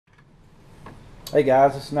Hey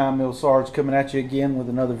guys, it's 9mm Sarge coming at you again with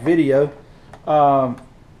another video. Got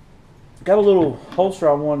a little holster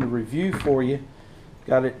I wanted to review for you.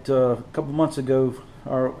 Got it a couple months ago,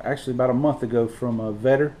 or actually about a month ago, from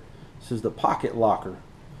Vedder. This is the pocket locker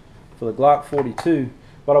for the Glock 42.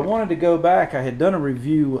 But I wanted to go back. I had done a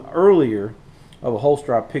review earlier of a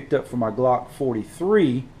holster I picked up for my Glock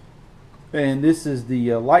 43, and this is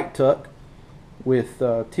the light tuck with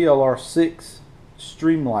TLR 6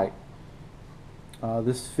 Streamlight.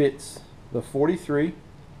 This fits the 43.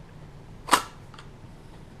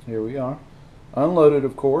 Here we are, unloaded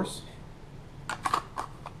of course.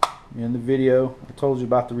 In the video I told you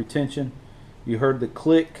about the retention. You heard the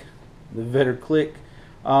click, the Vedder click,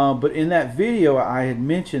 but in that video I had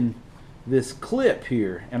mentioned this clip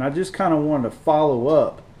here, and I just kind of wanted to follow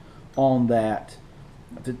up on that.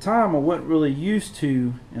 At the time I wasn't really used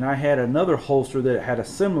to, and I had another holster that had a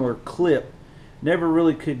similar clip. Never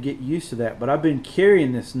really could get used to that, but I've been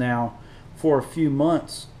carrying this now for a few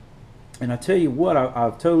months, and I tell you what,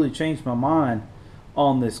 I've totally changed my mind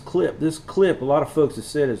on this clip. This clip, a lot of folks have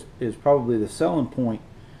said, is probably the selling point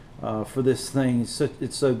for this thing.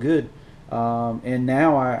 It's so good, and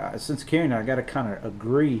now since carrying it, I got to kind of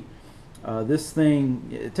agree. This thing,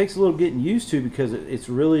 it takes a little getting used to because it's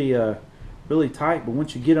really really tight, but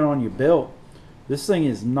once you get it on your belt, this thing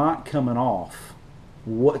is not coming off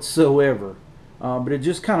whatsoever. But it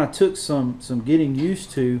just kind of took some getting used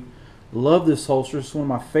to. Love this holster. It's one of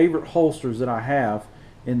my favorite holsters that I have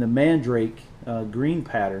in the Mandrake green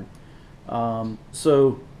pattern.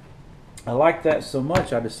 So I like that so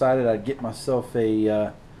much, I decided I'd get myself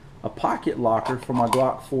a pocket locker for my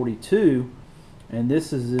Glock 42, and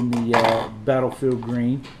this is in the battlefield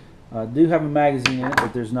green. I do have a magazine in it,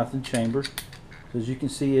 but there's nothing chambered. As you can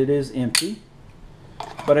see, it is empty.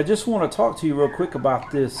 But I just want to talk to you real quick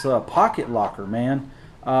about this pocket locker, man.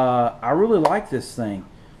 I really like this thing.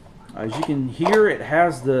 As you can hear, it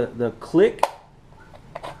has the click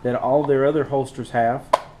that all their other holsters have,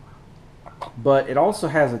 but it also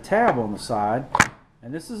has a tab on the side,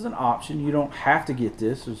 and this is an option. You don't have to get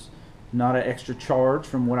this. There's not an extra charge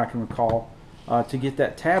from what I can recall to get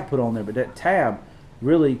that tab put on there, but that tab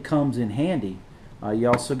really comes in handy. You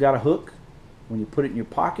also got a hook. When you put it in your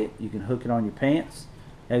pocket, you can hook it on your pants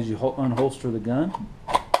as you unholster the gun.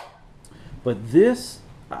 But this,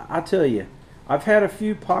 I tell you, I've had a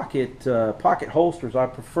few pocket holsters. I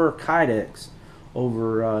prefer Kydex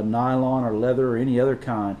over nylon or leather or any other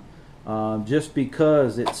kind, just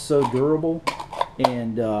because it's so durable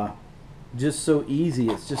and just so easy.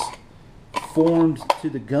 It's just formed to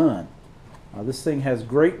the gun. This thing has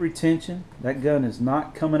great retention. That gun is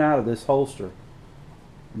not coming out of this holster,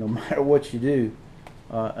 no matter what you do,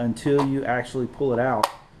 until you actually pull it out.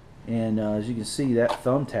 And as you can see, that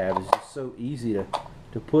thumb tab is just so easy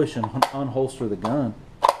to push and unholster the gun.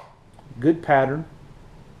 Good pattern.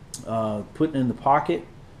 Putting in the pocket,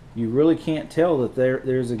 you really can't tell that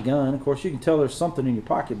there's a gun. Of course, you can tell there's something in your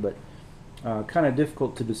pocket, but kind of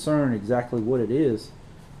difficult to discern exactly what it is.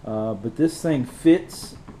 But this thing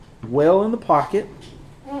fits well in the pocket.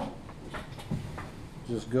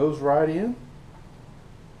 Just goes right in.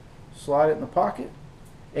 Slide it in the pocket,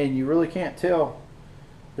 and you really can't tell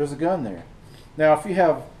there's a gun there. Now, if you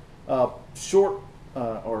have short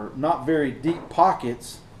or not very deep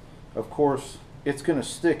pockets, of course, it's going to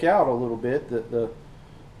stick out a little bit, the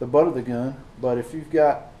butt of the gun. But if you've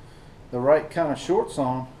got the right kind of shorts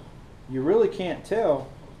on, you really can't tell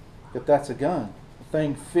that that's a gun. The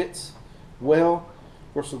thing fits well.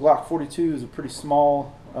 Of course, the Glock 42 is a pretty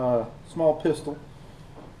small pistol,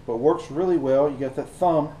 but works really well. You got that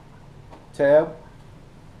thumb tab,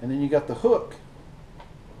 and then you got the hook,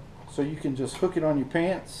 so you can just hook it on your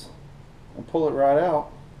pants and pull it right out.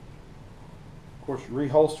 Of course,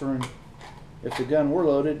 reholstering, if the gun were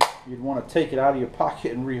loaded, you'd want to take it out of your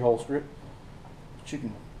pocket and reholster it, but you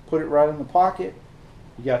can put it right in the pocket.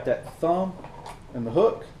 You got that thumb and the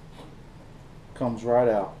hook, comes right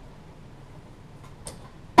out.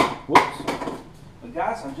 Whoops. But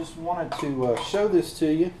guys, I just wanted to show this to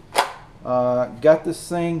you. Got this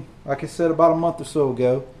thing, like I said, about a month or so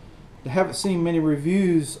ago. I haven't seen many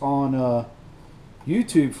reviews on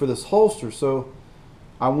YouTube for this holster, so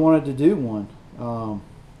I wanted to do one.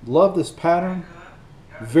 Love this pattern.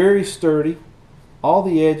 Very sturdy. All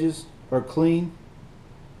the edges are clean,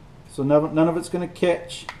 so none of it's going to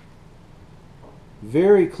catch.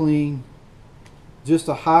 Very clean. Just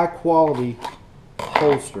a high quality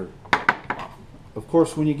holster. Of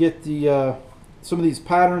course, when you get the some of these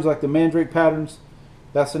patterns, like the Mandrake patterns,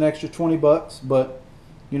 that's an extra 20 bucks, but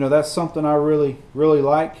you know, that's something I really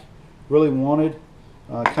like, really wanted.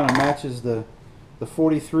 Kind of matches the the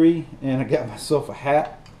 43, and I got myself a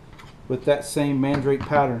hat with that same Mandrake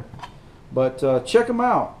pattern. But check them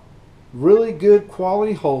out. Really good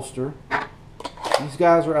quality holster. These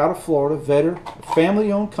guys are out of Florida, Vedder, a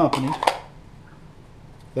family-owned company.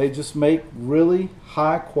 They just make really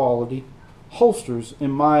high quality holsters,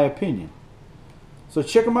 in my opinion. So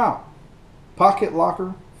check them out. Pocket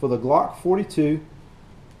locker for the Glock 42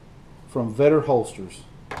 from Vedder Holsters.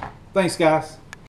 Thanks, guys.